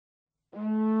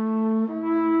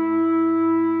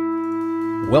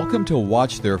Welcome to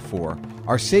Watch Therefore.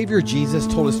 Our Savior Jesus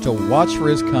told us to watch for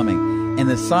His coming, and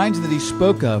the signs that He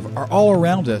spoke of are all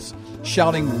around us,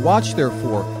 shouting, "Watch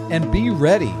therefore, and be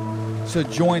ready." So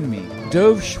join me,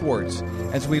 Dove Schwartz,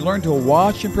 as we learn to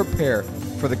watch and prepare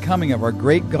for the coming of our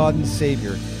great God and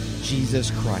Savior, Jesus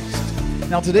Christ.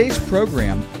 Now today's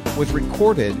program was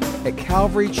recorded at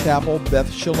Calvary Chapel,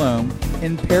 Beth Shalom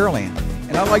in Pearland.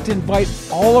 And I'd like to invite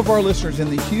all of our listeners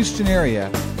in the Houston area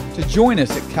to join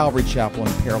us at Calvary Chapel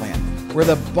in Pearland, where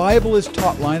the Bible is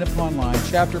taught line upon line,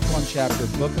 chapter upon chapter,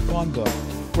 book upon book,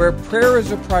 where prayer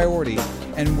is a priority,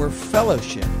 and where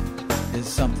fellowship is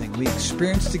something we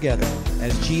experience together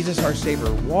as Jesus, our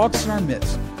Savior, walks in our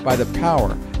midst by the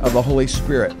power of the Holy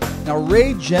Spirit. Now,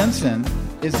 Ray Jensen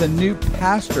is the new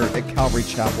pastor at Calvary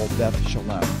Chapel, Beth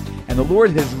Shalom, and the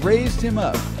Lord has raised him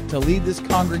up to lead this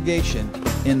congregation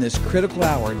in this critical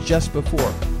hour just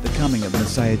before the coming of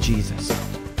Messiah Jesus.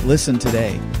 Listen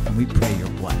today, and we pray you're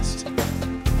blessed.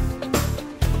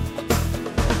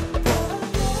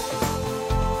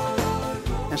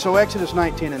 And so Exodus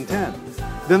 19 and 10.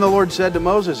 Then the Lord said to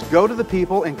Moses, "Go to the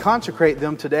people and consecrate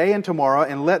them today and tomorrow,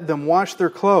 and let them wash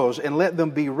their clothes, and let them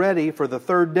be ready for the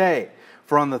third day.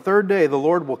 For on the third day the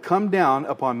Lord will come down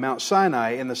upon Mount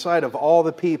Sinai in the sight of all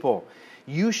the people.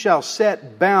 You shall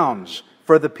set bounds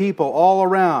for the people all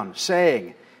around,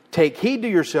 saying, take heed to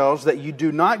yourselves that you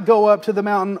do not go up to the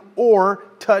mountain or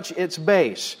touch its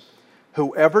base.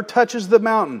 Whoever touches the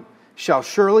mountain shall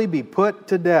surely be put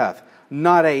to death.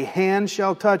 Not a hand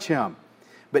shall touch him,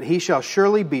 but he shall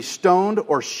surely be stoned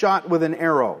or shot with an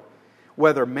arrow.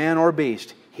 Whether man or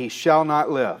beast, he shall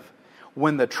not live.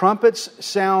 When the trumpets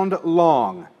sound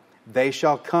long, they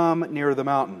shall come near the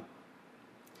mountain."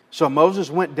 So Moses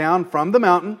went down from the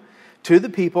mountain to the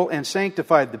people and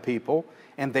sanctified the people,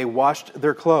 and they washed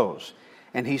their clothes.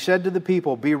 And he said to the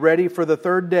people, "Be ready for the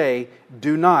third day.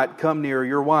 Do not come near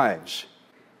your wives."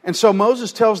 And so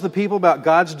Moses tells the people about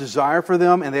God's desire for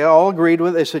them, and they all agreed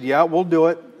with it. They said, "Yeah, we'll do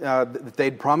it."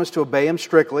 They'd promised to obey Him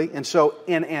strictly. And so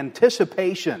in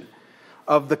anticipation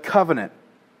of the covenant,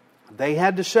 they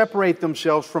had to separate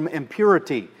themselves from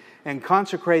impurity and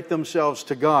consecrate themselves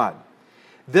to God.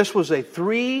 This was a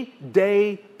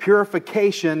 3-day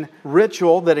purification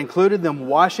ritual that included them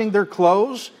washing their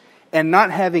clothes and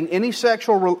not having any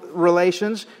sexual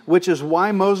relations, which is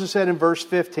why Moses said in verse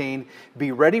 15,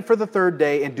 "Be ready for the third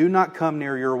day and do not come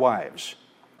near your wives."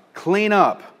 Clean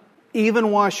up.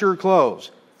 Even wash your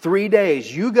clothes. 3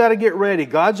 days. You got to get ready.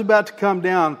 God's about to come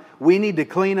down. We need to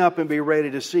clean up and be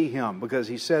ready to see Him because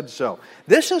He said so.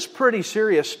 This is pretty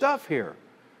serious stuff here.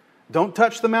 Don't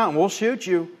touch the mountain. We'll shoot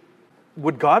you.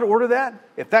 Would God order that?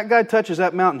 If that guy touches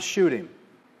that mountain, shoot him.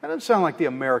 That doesn't sound like the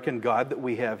American God that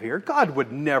we have here. God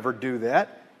would never do that.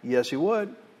 Yes, He would.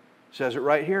 It says it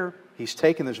right here. He's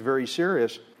taking this very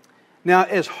serious. Now,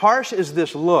 as harsh as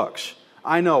this looks,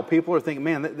 I know people are thinking,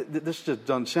 man, this just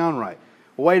doesn't sound right.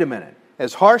 Wait a minute.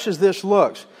 As harsh as this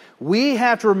looks, we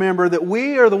have to remember that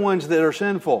we are the ones that are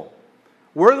sinful.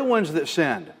 We're the ones that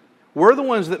sinned. We're the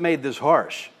ones that made this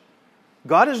harsh.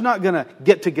 God is not going to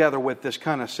get together with this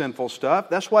kind of sinful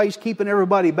stuff. That's why He's keeping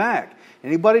everybody back.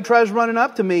 Anybody tries running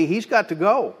up to me, he's got to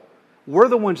go. We're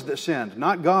the ones that sinned,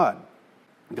 not God.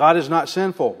 God is not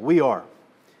sinful. We are.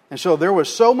 And so there was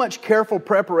so much careful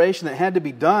preparation that had to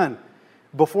be done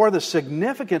before the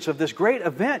significance of this great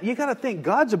event. You got to think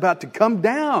God's about to come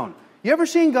down. You ever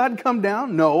seen God come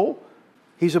down? No.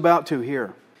 He's about to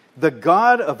here. The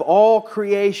God of all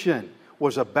creation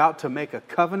was about to make a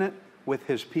covenant with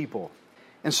His people.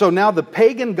 And so now the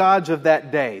pagan gods of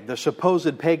that day, the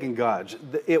supposed pagan gods,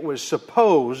 it was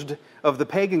supposed of the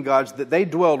pagan gods that they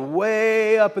dwelled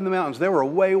way up in the mountains. They were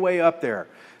way, way up there.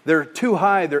 They're too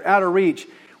high. They're out of reach.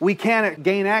 We can't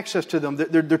gain access to them.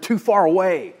 They're too far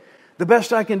away. The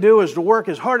best I can do is to work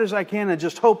as hard as I can and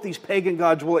just hope these pagan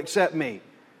gods will accept me.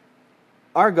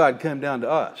 Our God came down to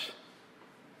us.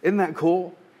 Isn't that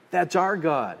cool? That's our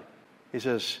God. He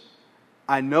says,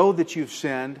 I know that you've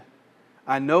sinned.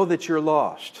 I know that you're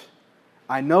lost.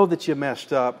 I know that you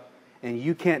messed up and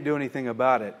you can't do anything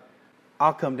about it.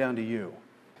 I'll come down to you.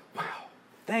 Wow.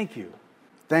 Thank you.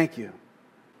 Thank you.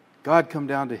 God come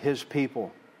down to His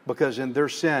people because in their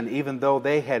sin, even though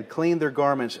they had cleaned their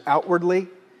garments outwardly,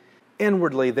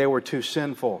 inwardly they were too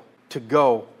sinful to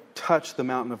go touch the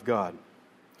mountain of God.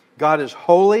 God is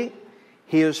holy.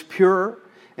 He is pure.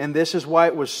 And this is why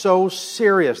it was so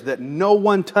serious that no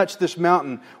one touched this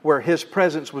mountain where His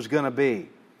presence was going to be.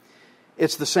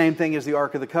 It's the same thing as the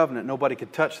Ark of the Covenant. Nobody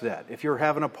could touch that. If you're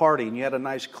having a party and you had a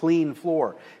nice clean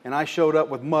floor and I showed up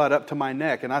with mud up to my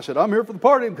neck and I said, "I'm here for the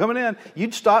party, I'm coming in,"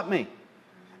 you'd stop me.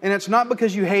 And it's not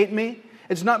because you hate me.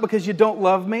 It's not because you don't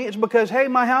love me. It's because, hey,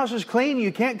 my house is clean.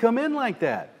 You can't come in like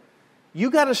that. You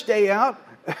got to stay out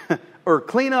or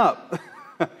clean up.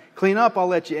 Clean up, I'll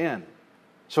let you in.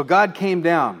 So God came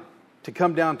down to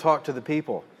come down and talk to the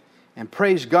people. And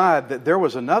praise God that there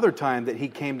was another time that He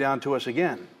came down to us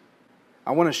again.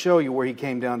 I want to show you where He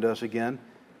came down to us again.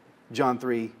 John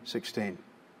 3:16.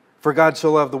 For God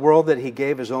so loved the world that He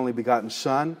gave His only begotten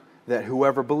Son, that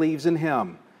whoever believes in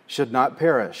Him should not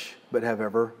perish, but have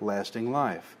everlasting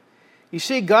life. You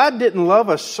see, God didn't love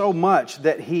us so much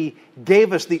that He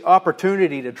gave us the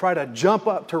opportunity to try to jump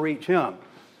up to reach Him.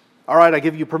 All right, I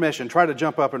give you permission. Try to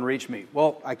jump up and reach me.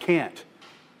 Well, I can't.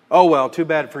 Oh, well, too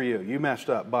bad for you. You messed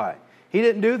up. Bye. He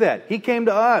didn't do that. He came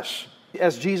to us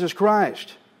as Jesus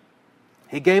Christ.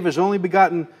 He gave His only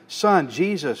begotten Son,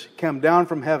 Jesus, came down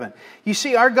from heaven. You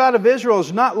see, our God of Israel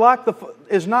is not like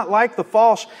the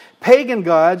false pagan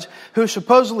gods who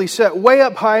supposedly sat way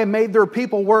up high and made their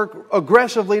people work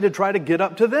aggressively to try to get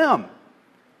up to them.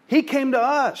 He came to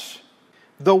us.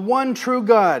 The one true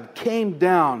God came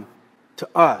down to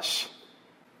us.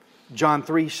 John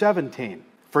 3:17.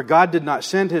 For God did not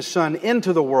send His Son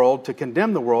into the world to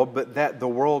condemn the world, but that the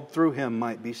world through Him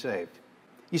might be saved.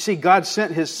 You see, God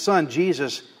sent His Son,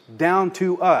 Jesus, down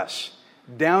to us,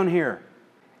 down here.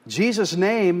 Jesus'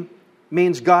 name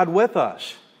means God with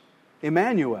us.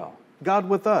 Emmanuel, God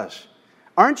with us.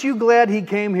 Aren't you glad He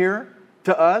came here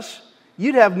to us?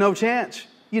 You'd have no chance.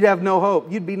 You'd have no hope.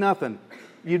 You'd be nothing.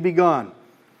 You'd be gone.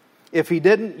 If He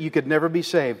didn't, you could never be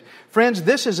saved. Friends,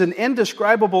 this is an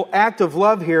indescribable act of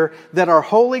love here that our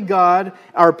holy God,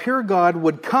 our pure God,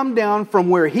 would come down from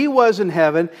where He was in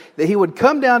heaven, that He would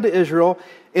come down to Israel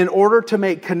in order to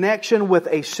make connection with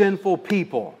a sinful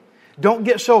people. Don't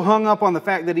get so hung up on the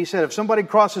fact that He said, if somebody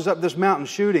crosses up this mountain,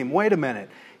 shoot him. Wait a minute.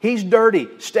 He's dirty.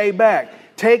 Stay back.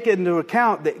 Take into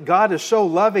account that God is so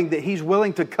loving that He's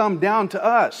willing to come down to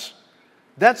us.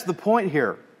 That's the point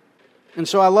here. And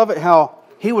so I love it how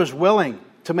He was willing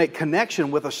to make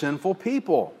connection with a sinful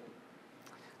people.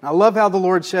 And I love how the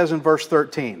Lord says in verse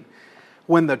 13,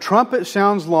 when the trumpet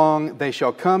sounds long, they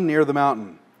shall come near the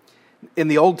mountain. In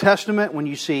the Old Testament, when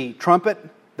you see trumpet,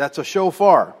 that's a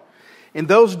shofar. In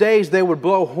those days, they would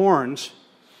blow horns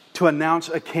to announce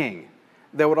a king.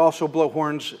 They would also blow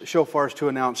horns, shofars, to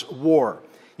announce war.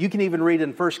 You can even read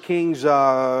in 1 Kings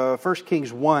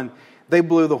 1, they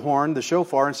blew the horn, the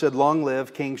shofar, and said, long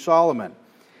live King Solomon.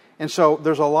 And so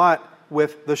there's a lot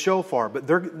with the shofar.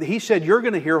 But He said, you're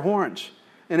going to hear horns.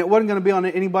 And it wasn't going to be on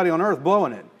anybody on earth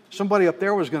blowing it. Somebody up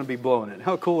there was going to be blowing it.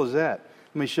 How cool is that?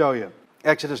 Let me show you.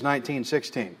 Exodus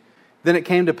 19:16. Then it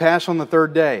came to pass on the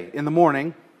third day in the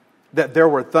morning that there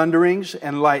were thunderings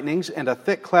and lightnings and a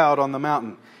thick cloud on the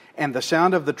mountain. And the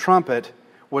sound of the trumpet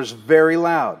was very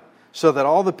loud, so that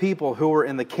all the people who were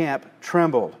in the camp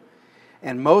trembled.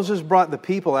 And Moses brought the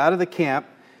people out of the camp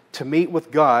to meet with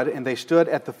God, and they stood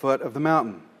at the foot of the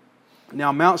mountain.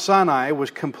 Now Mount Sinai was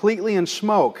completely in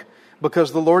smoke,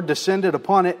 because the Lord descended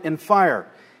upon it in fire.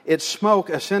 Its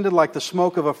smoke ascended like the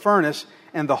smoke of a furnace,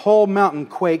 and the whole mountain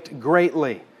quaked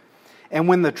greatly. And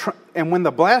when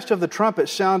the blast of the trumpet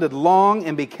sounded long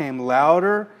and became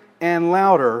louder and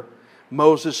louder,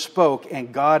 Moses spoke,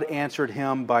 and God answered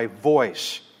him by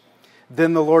voice.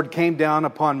 Then the Lord came down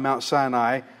upon Mount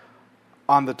Sinai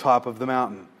on the top of the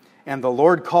mountain. And the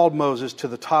Lord called Moses to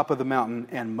the top of the mountain,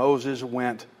 and Moses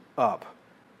went up.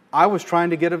 I was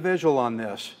trying to get a visual on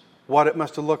this, what it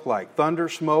must have looked like. Thunder,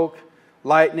 smoke,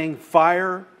 lightning,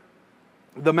 fire,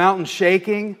 the mountain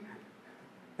shaking,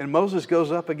 and Moses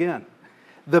goes up again.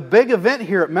 The big event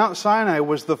here at Mount Sinai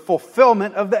was the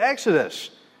fulfillment of the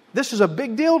Exodus. This is a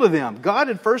big deal to them. God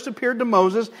had first appeared to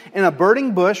Moses in a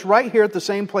burning bush right here at the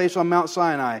same place on Mount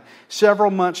Sinai several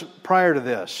months prior to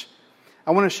this.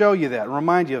 I want to show you that and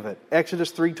remind you of it.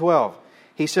 Exodus 3:12.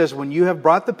 He says, when you have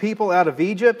brought the people out of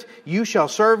Egypt, you shall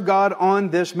serve God on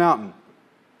this mountain.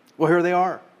 Well, here they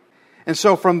are. And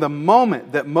so from the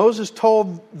moment that Moses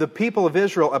told the people of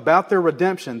Israel about their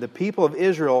redemption, the people of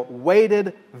Israel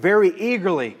waited very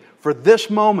eagerly for this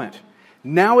moment.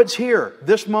 Now it's here.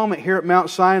 This moment here at Mount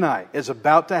Sinai is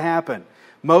about to happen.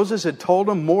 Moses had told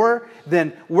them more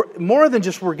than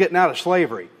just we're getting out of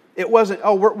slavery. It wasn't,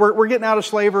 we're getting out of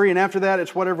slavery and after that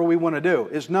it's whatever we want to do.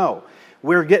 It's no.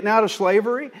 We're getting out of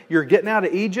slavery. You're getting out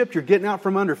of Egypt. You're getting out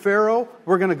from under Pharaoh.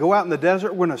 We're going to go out in the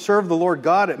desert. We're going to serve the Lord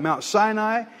God at Mount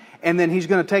Sinai. And then He's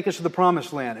going to take us to the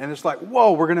promised land. And it's like,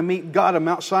 whoa, we're going to meet God at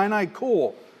Mount Sinai?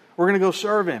 Cool. We're going to go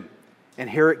serve Him. And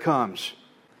here it comes.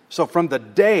 So from the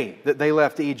day that they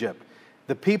left Egypt,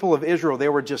 the people of Israel, they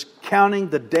were just counting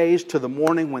the days to the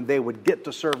morning when they would get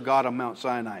to serve God on Mount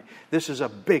Sinai. This is a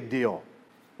big deal.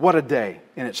 What a day.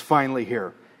 And it's finally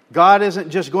here. God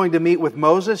isn't just going to meet with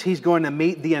Moses, He's going to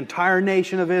meet the entire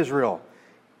nation of Israel,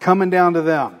 coming down to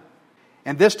them.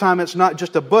 And this time it's not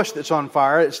just a bush that's on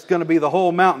fire, it's going to be the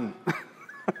whole mountain.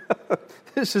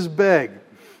 This is big.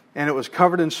 And it was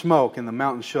covered in smoke and the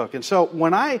mountain shook. And so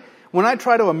when I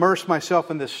try to immerse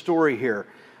myself in this story here,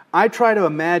 I try to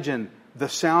imagine the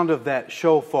sound of that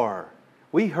shofar.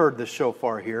 We heard the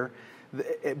shofar here,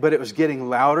 but it was getting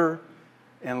louder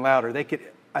and louder.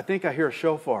 I think I hear a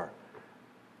shofar.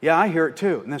 Yeah, I hear it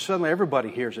too. And then suddenly everybody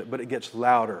hears it, but it gets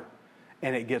louder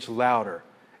and it gets louder.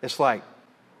 It's like,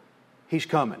 He's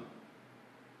coming.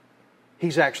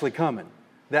 He's actually coming.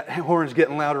 That horn's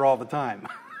getting louder all the time.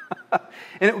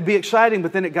 And it would be exciting,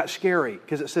 but then it got scary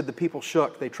because it said the people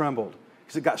shook, they trembled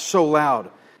because it got so loud.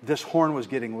 This horn was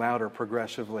getting louder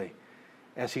progressively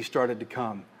as He started to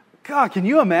come. God, can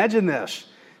you imagine this?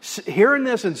 Hearing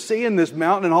this and seeing this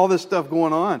mountain and all this stuff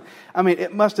going on. I mean,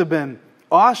 it must have been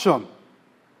awesome.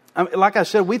 I mean, like I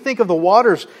said, we think of the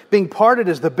waters being parted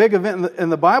as the big event in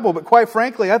the Bible, but quite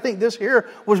frankly, I think this here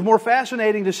was more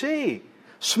fascinating to see.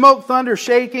 Smoke, thunder,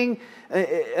 shaking,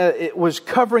 it was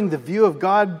covering the view of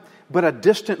God, but a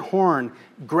distant horn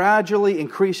gradually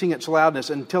increasing its loudness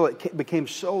until it became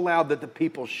so loud that the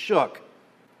people shook.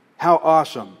 How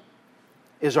awesome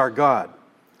is our God?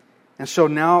 And so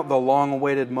now the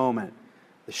long-awaited moment,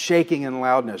 the shaking and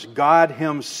loudness. God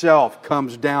Himself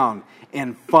comes down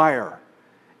in fire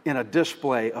in a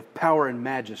display of power and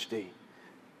majesty.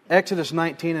 Exodus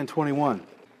 19 and 21.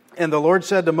 And the Lord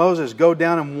said to Moses, "Go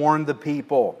down and warn the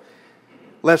people,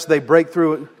 lest they break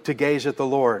through to gaze at the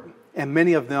Lord, and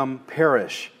many of them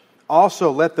perish.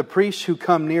 Also let the priests who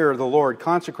come near the Lord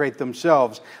consecrate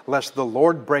themselves, lest the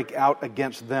Lord break out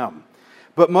against them."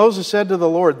 But Moses said to the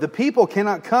Lord, "The people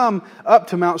cannot come up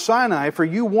to Mount Sinai, for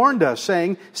you warned us,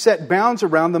 saying, 'Set bounds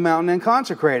around the mountain and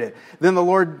consecrate it.' Then the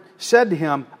Lord said to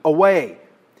him, 'Away,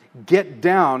 get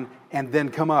down, and then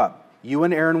come up, you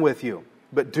and Aaron with you.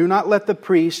 But do not let the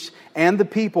priests and the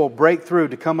people break through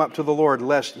to come up to the Lord,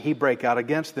 lest He break out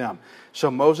against them.'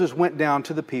 So Moses went down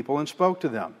to the people and spoke to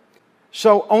them."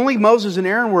 So only Moses and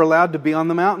Aaron were allowed to be on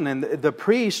the mountain, and the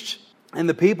priests and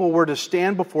the people were to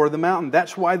stand before the mountain.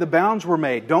 That's why the bounds were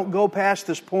made. Don't go past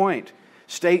this point.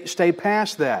 Stay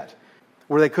past that,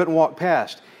 where they couldn't walk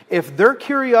past. If their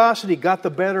curiosity got the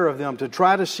better of them to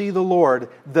try to see the Lord,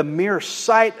 the mere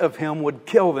sight of Him would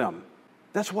kill them.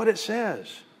 That's what it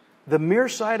says. The mere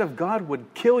sight of God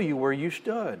would kill you where you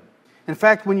stood. In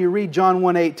fact, when you read John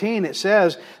 1:18, it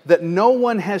says that no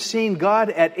one has seen God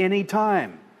at any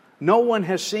time. No one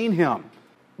has seen Him,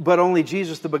 but only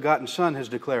Jesus, the begotten Son, has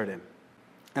declared Him.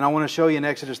 And I want to show you in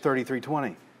Exodus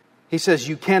 33:20. He says,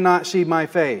 "You cannot see my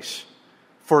face,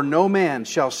 for no man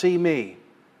shall see me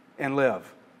and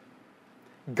live."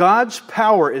 God's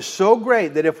power is so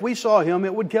great that if we saw Him,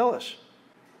 it would kill us.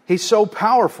 He's so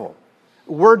powerful.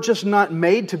 We're just not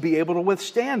made to be able to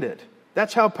withstand it.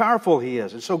 That's how powerful He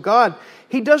is. And so God,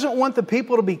 He doesn't want the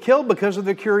people to be killed because of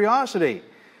their curiosity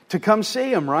to come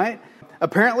see Him, right?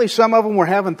 Apparently some of them were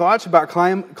having thoughts about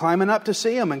climbing up to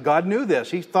see Him, and God knew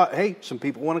this. He thought, hey, some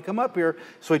people want to come up here.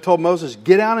 So He told Moses,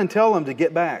 get down and tell them to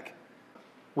get back.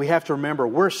 We have to remember,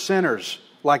 we're sinners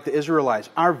like the Israelites.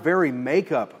 Our very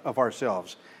makeup of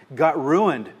ourselves got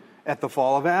ruined at the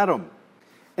fall of Adam.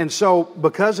 And so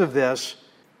because of this,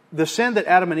 the sin that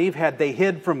Adam and Eve had, they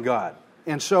hid from God.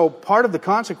 And so part of the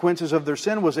consequences of their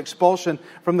sin was expulsion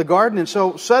from the garden. And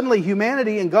so suddenly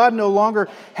humanity and God no longer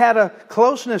had a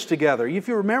closeness together. If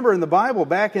you remember in the Bible,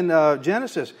 back in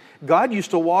Genesis, God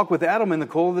used to walk with Adam in the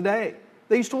cool of the day.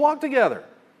 They used to walk together.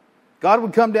 God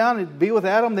would come down and be with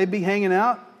Adam. They'd be hanging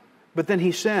out. But then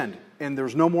he sinned, and there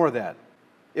was no more of that.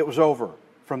 It was over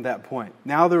from that point.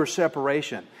 Now there was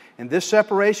separation. And this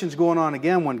separation is going on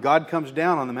again when God comes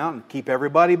down on the mountain. Keep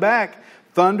everybody back.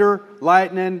 Thunder,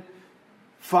 lightning,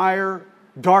 fire,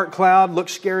 dark cloud,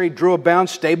 looks scary, drew a bound.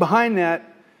 Stay behind that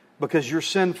because you're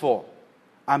sinful.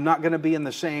 I'm not going to be in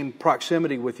the same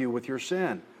proximity with you with your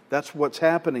sin. That's what's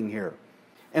happening here.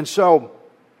 And so,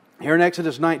 here in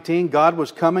Exodus 19, God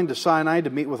was coming to Sinai to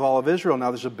meet with all of Israel.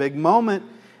 Now there's a big moment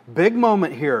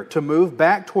here to move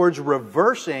back towards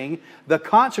reversing the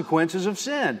consequences of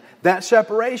sin. That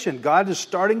separation. God is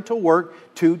starting to work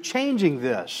to changing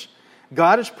this.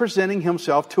 God is presenting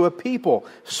Himself to a people,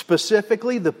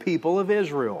 specifically the people of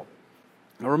Israel.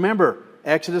 Now remember,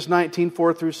 Exodus 19,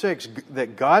 4 through 6,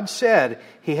 that God said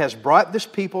He has brought this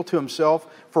people to Himself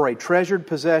for a treasured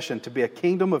possession, to be a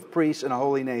kingdom of priests and a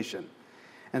holy nation.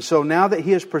 And so now that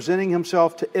He is presenting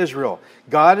Himself to Israel,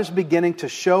 God is beginning to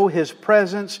show His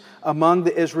presence among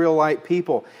the Israelite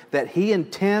people, that He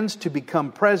intends to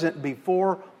become present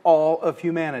before all of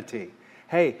humanity.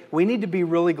 hey, we need to be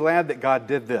really glad that God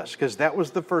did this, because that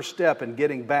was the first step in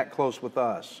getting back close with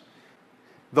us.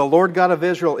 The Lord God of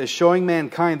Israel is showing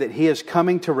mankind that He is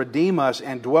coming to redeem us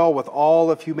and dwell with all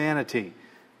of humanity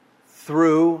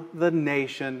through the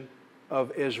nation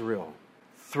of Israel.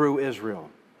 Through Israel.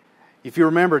 If you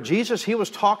remember, Jesus, He was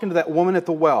talking to that woman at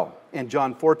the well in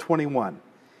John 4:21.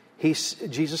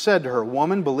 Jesus said to her,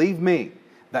 "Woman, believe me,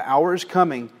 the hour is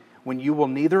coming when you will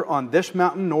neither on this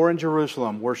mountain nor in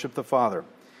Jerusalem worship the Father.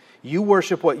 You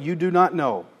worship what you do not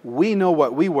know. We know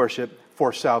what we worship,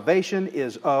 for salvation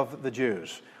is of the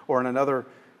Jews." Or in another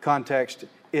context,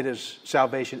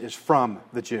 salvation is from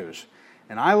the Jews.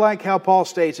 And I like how Paul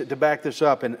states it to back this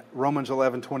up in Romans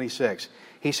 11:26.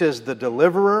 He says, "The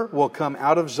deliverer will come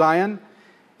out of Zion,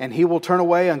 and He will turn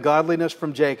away ungodliness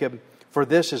from Jacob. For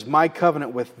this is my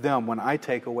covenant with them when I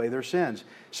take away their sins."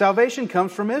 Salvation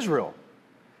comes from Israel.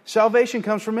 Salvation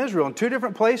comes from Israel. In two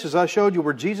different places I showed you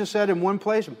where Jesus said in one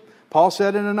place, and Paul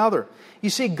said in another. You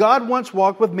see, God once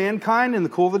walked with mankind in the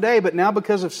cool of the day, but now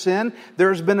because of sin, there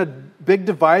has been a big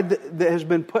divide that has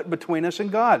been put between us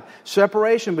and God.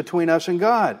 Separation between us and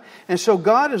God. And so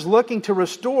God is looking to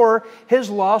restore His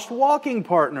lost walking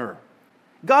partner.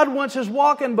 God wants His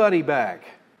walking buddy back.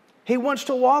 He wants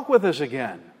to walk with us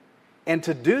again. And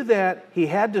to do that, He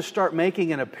had to start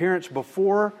making an appearance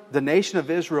before the nation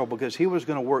of Israel, because He was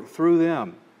going to work through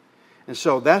them. And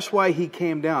so that's why He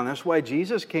came down. That's why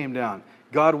Jesus came down.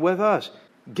 God with us.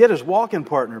 Get His walking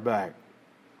partner back.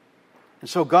 And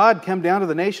so God came down to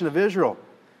the nation of Israel.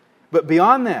 But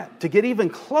beyond that, to get even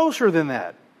closer than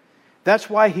that, that's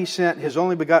why He sent His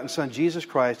only begotten Son, Jesus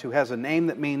Christ, who has a name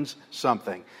that means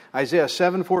something. Isaiah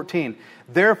 7:14.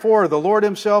 "Therefore the Lord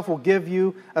Himself will give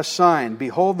you a sign.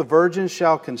 Behold, the virgin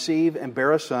shall conceive and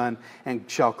bear a son, and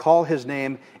shall call His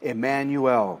name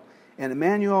Emmanuel." And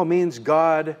Emmanuel means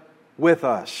God with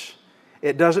us.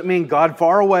 It doesn't mean God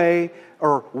far away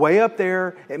or way up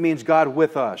there. It means God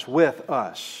with us. With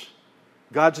us.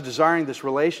 God's desiring this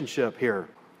relationship here.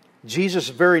 Jesus'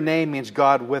 very name means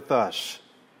God with us.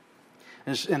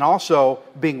 And also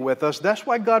being with us. That's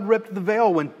why God ripped the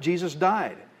veil when Jesus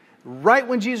died. Right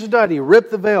when Jesus died, He ripped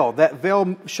the veil. That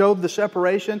veil showed the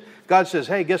separation. God says,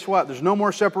 hey, guess what? There's no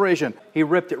more separation. He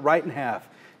ripped it right in half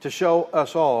to show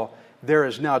us all there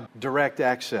is now direct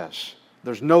access.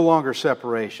 There's no longer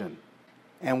separation.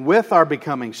 And with our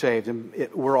becoming saved,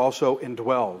 we're also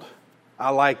indwelled. I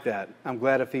like that. I'm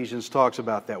glad Ephesians talks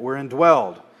about that. We're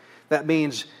indwelled. That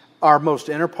means our most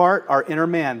inner part, our inner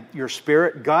man, your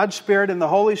spirit, God's Spirit and the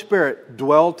Holy Spirit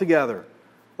dwell together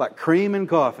like cream and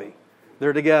coffee.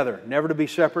 They're together, never to be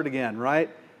separate again, right?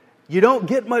 You don't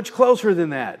get much closer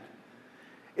than that.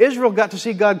 Israel got to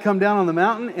see God come down on the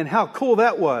mountain, and how cool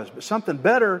that was. But something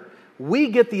better, we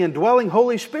get the indwelling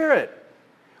Holy Spirit.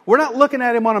 We're not looking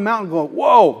at Him on a mountain going,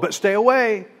 whoa, but stay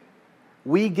away.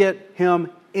 We get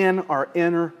Him in our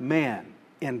inner man,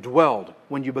 indwelled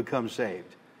when you become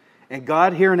saved. And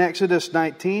God here in Exodus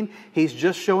 19, He's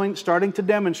just starting to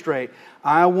demonstrate,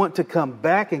 I want to come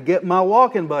back and get my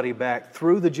walking buddy back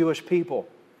through the Jewish people.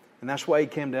 And that's why He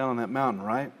came down on that mountain,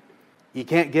 right? You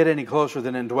can't get any closer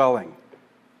than indwelling.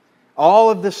 All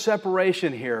of this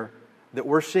separation here that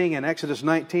we're seeing in Exodus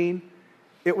 19,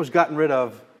 it was gotten rid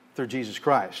of through Jesus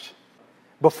Christ.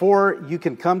 Before you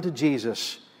can come to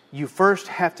Jesus, you first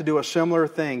have to do a similar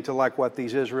thing to like what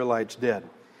these Israelites did.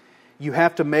 You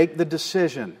have to make the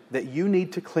decision that you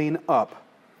need to clean up.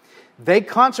 They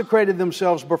consecrated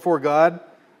themselves before God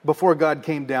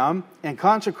came down. And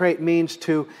consecrate means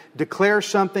to declare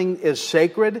something is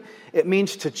sacred. It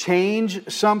means to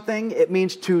change something. It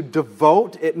means to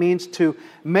devote. It means to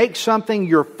make something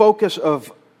your focus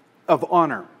of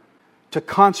honor. To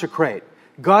consecrate.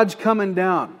 God's coming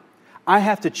down. I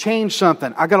have to change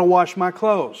something. I got to wash my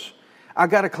clothes. I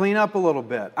got to clean up a little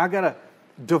bit. I got to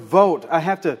devote.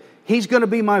 He's going to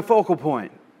be my focal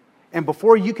point. And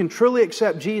before you can truly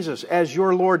accept Jesus as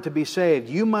your Lord to be saved,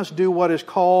 you must do what is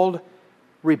called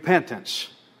repentance.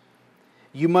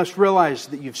 You must realize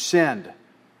that you've sinned.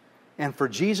 And for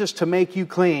Jesus to make you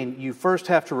clean, you first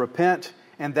have to repent,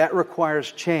 and that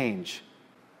requires change.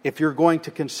 If you're going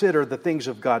to consider the things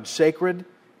of God sacred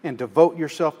and devote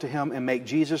yourself to Him and make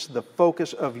Jesus the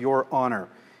focus of your honor,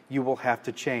 you will have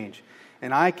to change.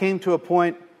 And I came to a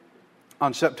point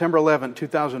on September 11,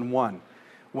 2001,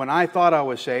 when I thought I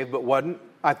was saved, but wasn't.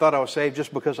 I thought I was saved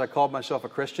just because I called myself a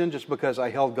Christian, just because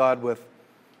I held God with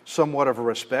somewhat of a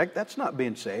respect. That's not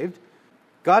being saved.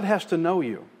 God has to know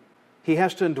you. He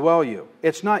has to indwell you.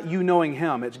 It's not you knowing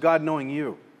Him, it's God knowing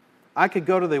you. I could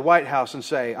go to the White House and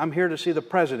say, I'm here to see the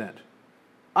President.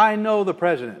 I know the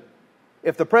President.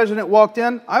 If the President walked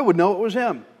in, I would know it was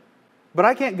him. But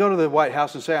I can't go to the White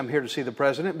House and say I'm here to see the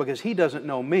president because he doesn't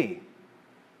know me.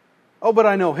 Oh, but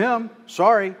I know him.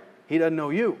 Sorry, he doesn't know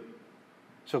you.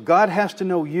 So God has to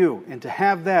know you, and to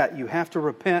have that, you have to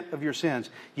repent of your sins.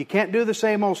 You can't do the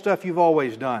same old stuff you've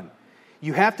always done.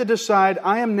 You have to decide,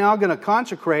 I am now going to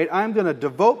consecrate, I'm going to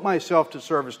devote myself to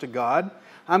service to God.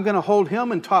 I'm going to hold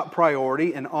Him in top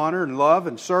priority in honor and love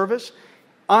and service.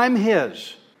 I'm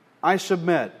His. I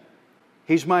submit.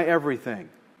 He's my everything.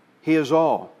 He is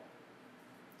all.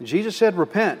 And Jesus said,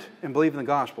 repent and believe in the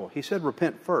gospel. He said,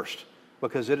 repent first,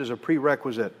 because it is a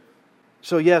prerequisite.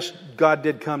 So yes, God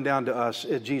did come down to us,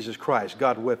 Jesus Christ,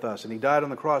 God with us, and He died on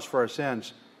the cross for our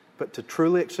sins. But to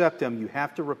truly accept Him, you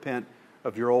have to repent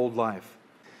of your old life.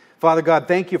 Father God,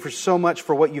 thank you for so much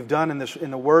for what you've done in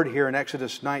the Word here in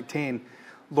Exodus 19.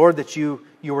 Lord, that you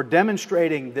were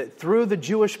demonstrating that through the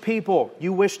Jewish people,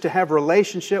 you wish to have a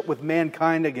relationship with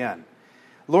mankind again.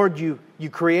 Lord, you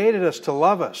created us to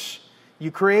love us. You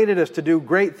created us to do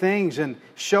great things and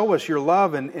show us your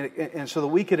love and so that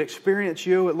we could experience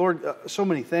you. Lord, so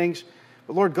many things.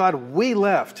 But Lord God, we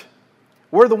left.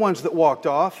 We're the ones that walked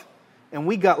off and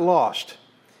we got lost.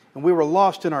 And we were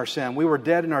lost in our sin. We were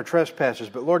dead in our trespasses.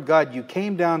 But Lord God, you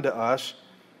came down to us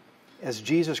as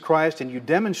Jesus Christ and you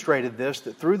demonstrated this,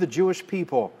 that through the Jewish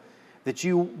people, that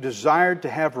you desired to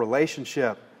have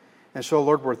relationship. And so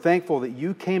Lord, we're thankful that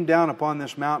you came down upon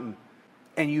this mountain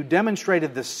and you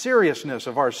demonstrated the seriousness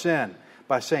of our sin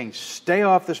by saying, stay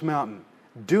off this mountain.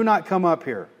 Do not come up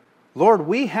here. Lord,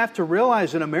 we have to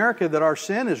realize in America that our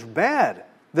sin is bad,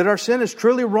 that our sin is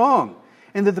truly wrong,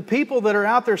 and that the people that are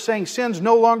out there saying sin's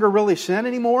no longer really sin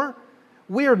anymore,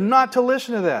 we are not to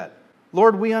listen to that.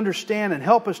 Lord, we understand and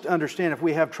help us to understand if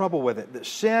we have trouble with it, that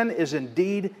sin is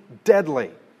indeed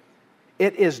deadly.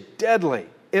 It is deadly.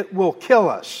 It will kill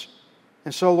us.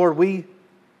 And so, Lord, we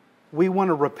want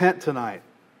to repent tonight.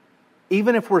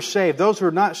 Even if we're saved, those who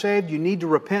are not saved, you need to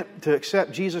repent to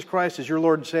accept Jesus Christ as your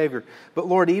Lord and Savior. But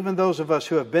Lord, even those of us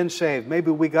who have been saved,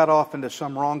 maybe we got off into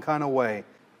some wrong kind of way,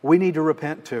 we need to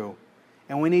repent too.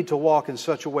 And we need to walk in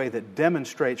such a way that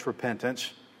demonstrates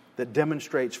repentance, that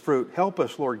demonstrates fruit. Help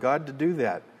us, Lord God, to do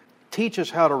that. Teach us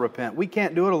how to repent. We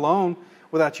can't do it alone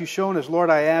without you showing us. Lord,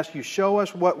 I ask you, show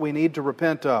us what we need to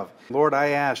repent of. Lord,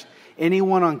 I ask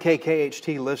anyone on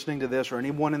KKHT listening to this or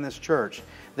anyone in this church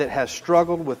that has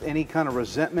struggled with any kind of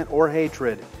resentment or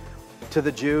hatred to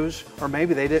the Jews, or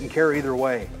maybe they didn't care either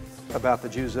way about the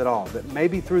Jews at all, that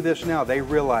maybe through this now they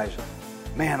realize,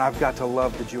 man, I've got to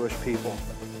love the Jewish people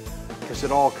because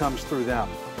it all comes through them.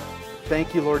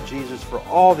 Thank you, Lord Jesus, for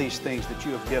all these things that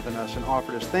you have given us and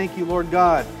offered us. Thank you, Lord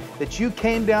God, that you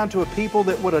came down to a people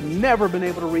that would have never been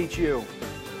able to reach you.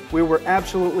 We were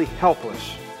absolutely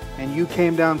helpless, and you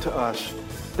came down to us.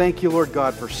 Thank you, Lord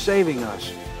God, for saving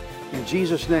us. In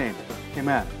Jesus' name,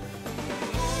 amen.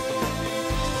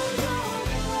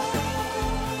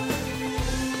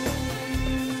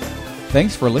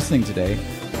 Thanks for listening today.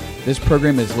 This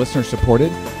program is listener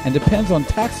supported and depends on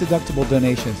tax-deductible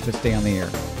donations to stay on the air.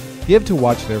 Give to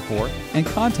Watch Therefore and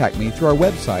contact me through our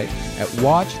website at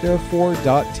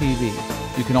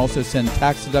watchtherefore.tv. You can also send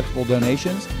tax-deductible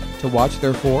donations to Watch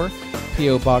Therefore,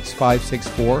 P.O. Box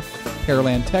 564,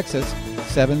 Pearland, Texas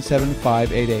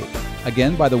 77588.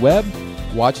 Again, by the web,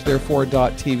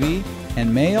 watchtherefore.tv,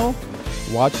 and mail,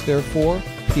 Watch Therefore,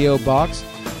 P.O. Box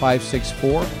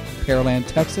 564, Pearland,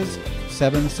 Texas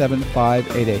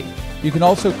 77588. You can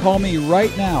also call me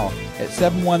right now at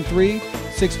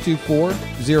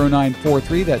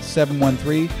 713-624-0943. That's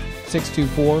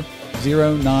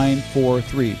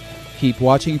 713-624-0943. Keep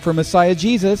watching for Messiah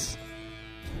Jesus.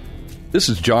 This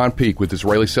is John Peake with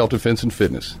Israeli Self-Defense and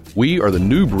Fitness. We are the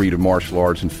new breed of martial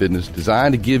arts and fitness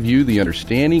designed to give you the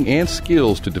understanding and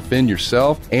skills to defend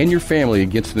yourself and your family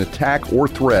against an attack or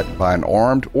threat by an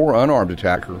armed or unarmed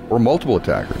attacker or multiple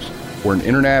attackers. We're an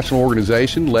international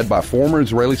organization led by former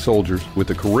Israeli soldiers with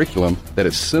a curriculum that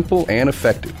is simple and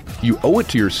effective. You owe it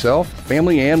to yourself,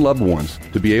 family, and loved ones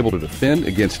to be able to defend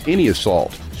against any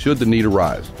assault should the need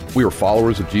arise. We are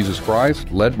followers of Jesus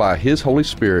Christ, led by His Holy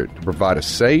Spirit to provide a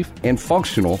safe and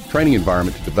functional training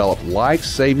environment to develop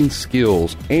life-saving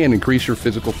skills and increase your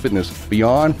physical fitness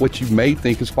beyond what you may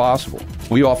think is possible.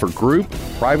 We offer group,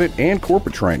 private, and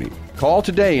corporate training. Call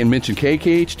today and mention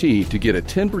KKHT to get a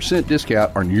 10%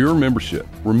 discount on your membership.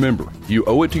 Remember, you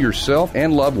owe it to yourself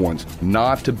and loved ones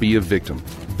not to be a victim.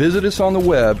 Visit us on the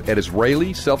web at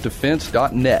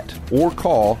IsraeliSelfDefense.net or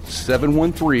call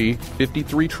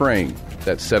 713-53-TRAIN.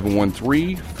 That's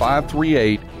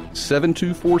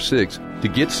 713-538-7246 to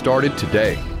get started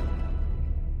today.